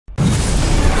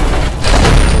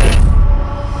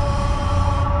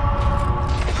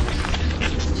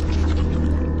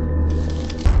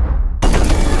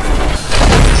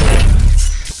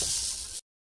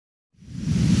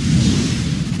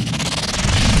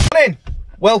Morning.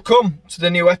 Welcome to the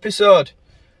new episode.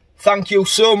 Thank you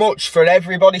so much for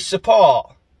everybody's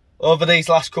support over these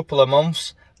last couple of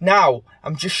months. Now,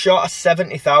 I'm just short of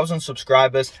 70,000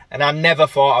 subscribers and I never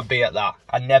thought I'd be at that.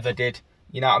 I never did.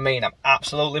 You know what I mean? I'm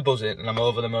absolutely buzzing and I'm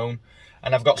over the moon.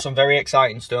 And I've got some very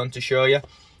exciting stuff to show you.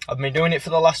 I've been doing it for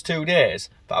the last 2 days,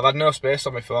 but I've had no space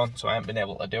on my phone, so I haven't been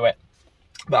able to do it.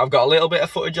 But I've got a little bit of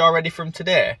footage already from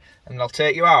today, and I'll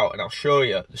take you out and I'll show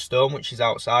you the stone which is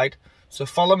outside. So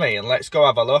follow me and let's go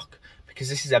have a look, because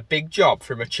this is a big job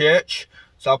from a church.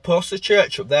 So I'll post the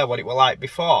church up there, what it was like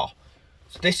before.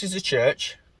 So this is the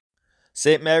church.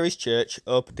 St Mary's Church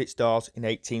opened its doors in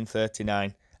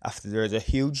 1839 after there was a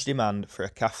huge demand for a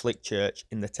Catholic church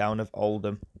in the town of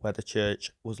Oldham, where the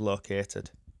church was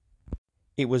located.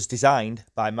 It was designed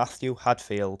by Matthew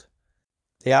Hadfield,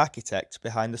 the architect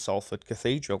behind the Salford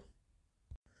Cathedral.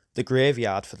 The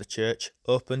graveyard for the church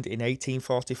opened in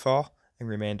 1844 and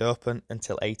remained open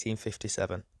until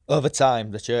 1857. Over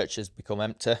time, the church has become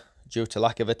empty due to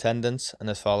lack of attendance and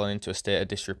has fallen into a state of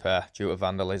disrepair due to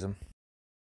vandalism.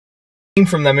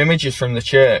 From them images from the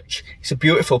church, it's a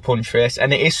beautiful punch face,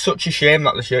 and it is such a shame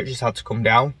that the church has had to come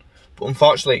down. But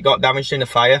unfortunately it got damaged in a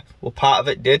fire. Well, part of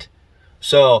it did.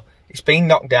 So it's been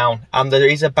knocked down, and there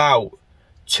is about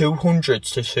 200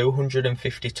 to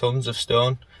 250 tons of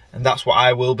stone, and that's what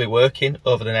I will be working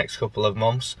over the next couple of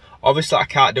months. Obviously I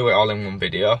can't do it all in one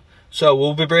video, so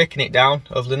we'll be breaking it down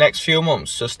over the next few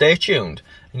months, so stay tuned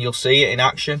and you'll see it in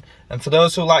action. And for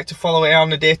those who like to follow it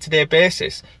on a day-to-day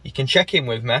basis, you can check in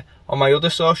with me on my other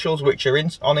socials, which are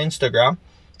on Instagram,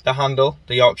 the handle,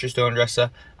 the Yorkshire Stone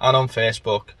Dresser, and on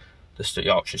Facebook, the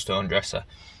Yorkshire Stone Dresser.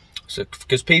 So,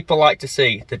 because people like to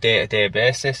see the day-to-day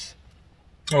basis.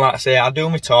 And like I say, I do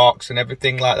my talks and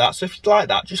everything like that. So if you'd like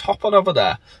that, just hop on over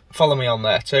there. Follow me on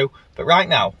there too. But right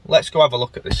now, let's go have a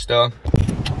look at this stone.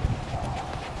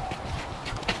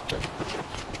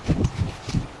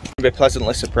 You'll be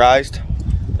pleasantly surprised.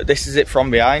 But this is it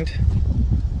from behind.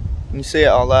 You see it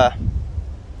all there.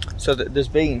 So there's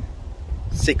been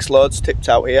 6 loads tipped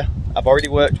out here. I've already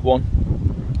worked one.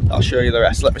 I'll show you the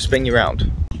rest. Let me spin you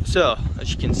around. So,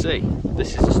 as you can see,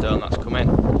 this is the stone that's come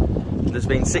in. There's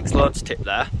been 6 loads tipped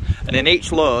there, and in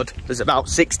each load there's about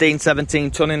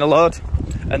 16-17 tonne in a load,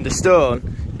 and the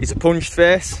stone is a punched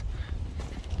face.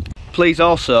 Please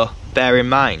also bear in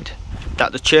mind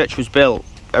that the church was built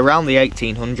around the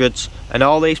 1800s, and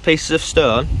all these pieces of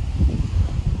stone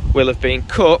will have been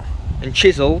cut and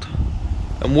chiselled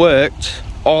and worked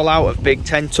all out of big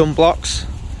 10-tonne blocks.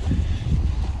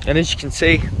 And as you can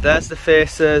see, there's the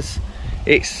faces.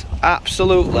 It's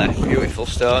absolutely beautiful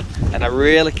stone, and I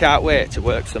really can't wait to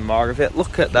work some more of it.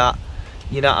 Look at that,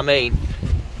 you know what I mean?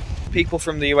 People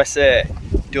from the USA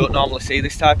don't normally see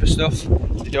this type of stuff.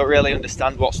 They don't really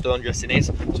understand what stone dressing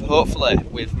is. So hopefully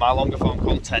with my longer form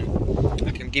content, I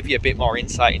can give you a bit more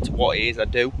insight into what it is I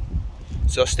do.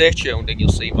 So stay tuned and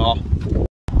you'll see more.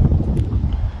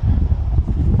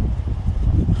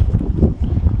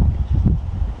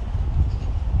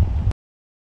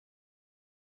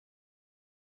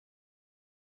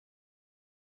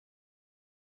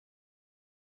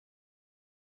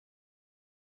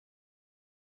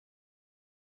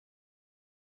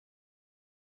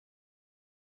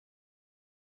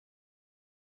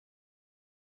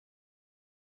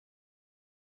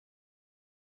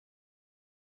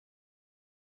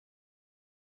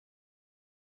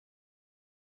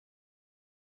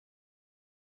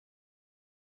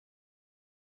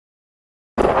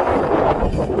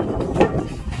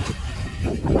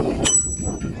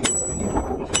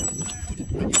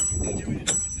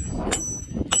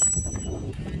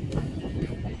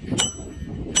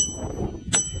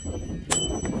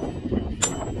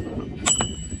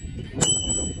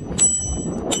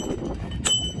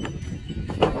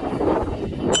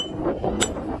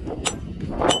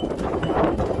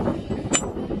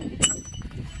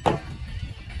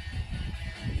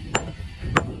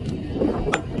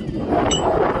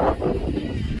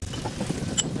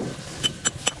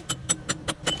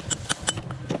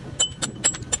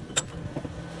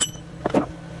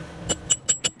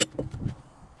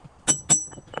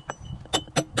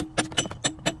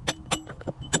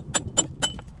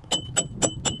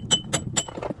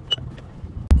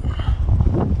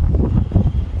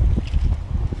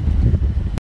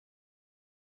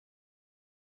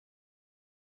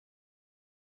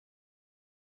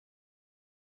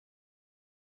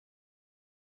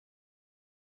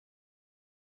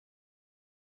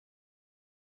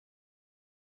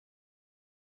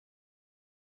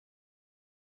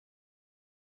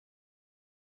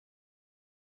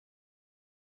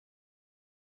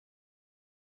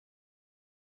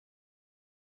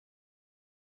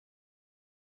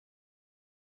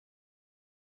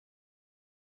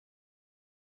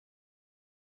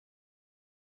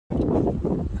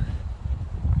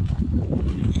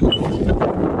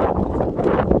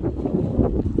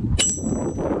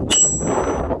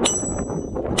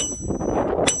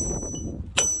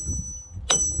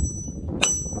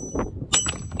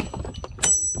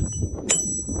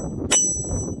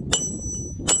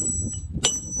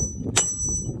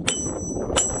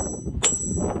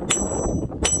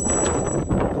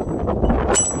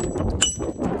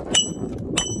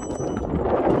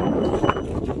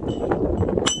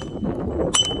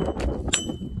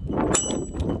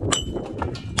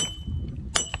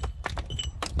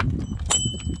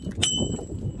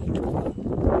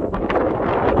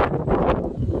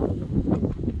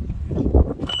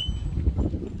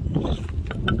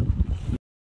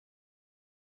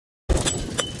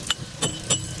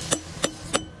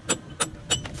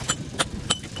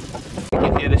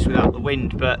 out the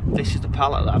wind, but this is the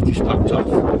pallet that I've just packed off.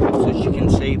 So as you can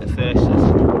see the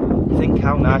faces, think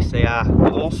how nice they are,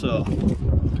 but also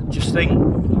just think,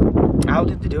 how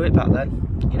did they do it back then?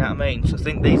 You know what I mean? So I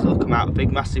think these will come out of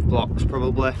big massive blocks,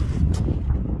 probably,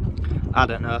 I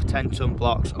don't know, 10-ton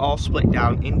blocks, all split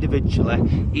down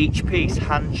individually, each piece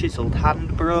hand chiselled,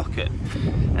 hand broken,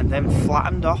 and then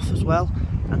flattened off as well,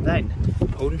 and then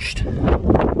punched.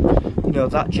 You know,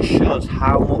 that just shows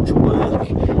how much work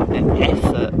and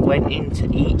effort went into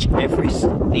every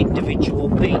individual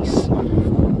piece.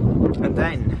 And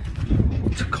then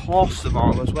to course them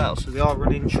all as well, so they all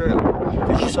run in true.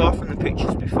 As you saw from the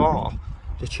pictures before,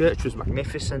 the church was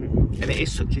magnificent, and it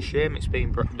is such a shame it's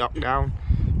been knocked down,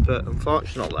 but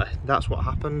unfortunately that's what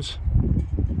happens.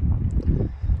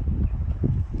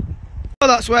 Well,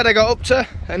 that's where they got up to,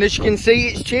 and as you can see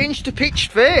it's changed to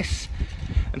pitched face,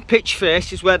 and pitched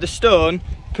face is where the stone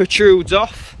protrudes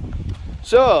off.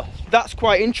 So that's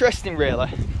quite interesting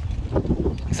really,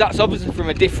 because that's obviously from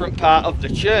a different part of the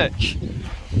church.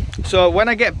 So when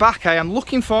I get back, I am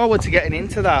looking forward to getting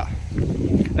into that,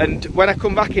 and when I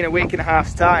come back in a week and a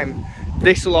half's time,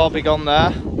 this will all be gone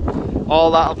there,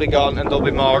 all that'll be gone, and there'll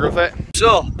be more of it.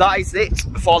 So that is it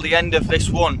for the end of this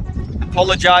one.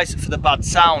 Apologise for the bad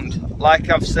sound. Like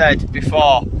I've said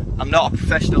before, I'm not a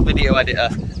professional video editor.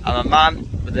 I'm a man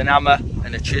with an hammer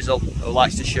and a chisel who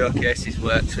likes to showcase his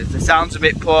work. So if the sound's a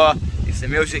bit poor, if the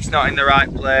music's not in the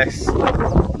right place, I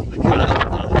can't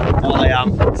help that. All I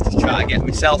am is just trying to get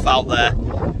myself out there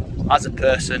as a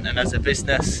person and as a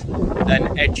business,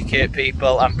 and educate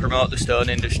people and promote the stone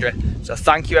industry. So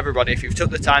thank you everybody if you've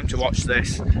took the time to watch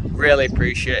this, really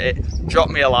appreciate it. Drop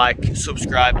me a like,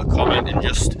 subscribe, a comment, and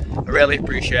I really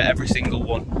appreciate every single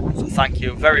one. So thank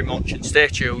you very much, and stay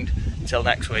tuned until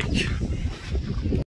next week.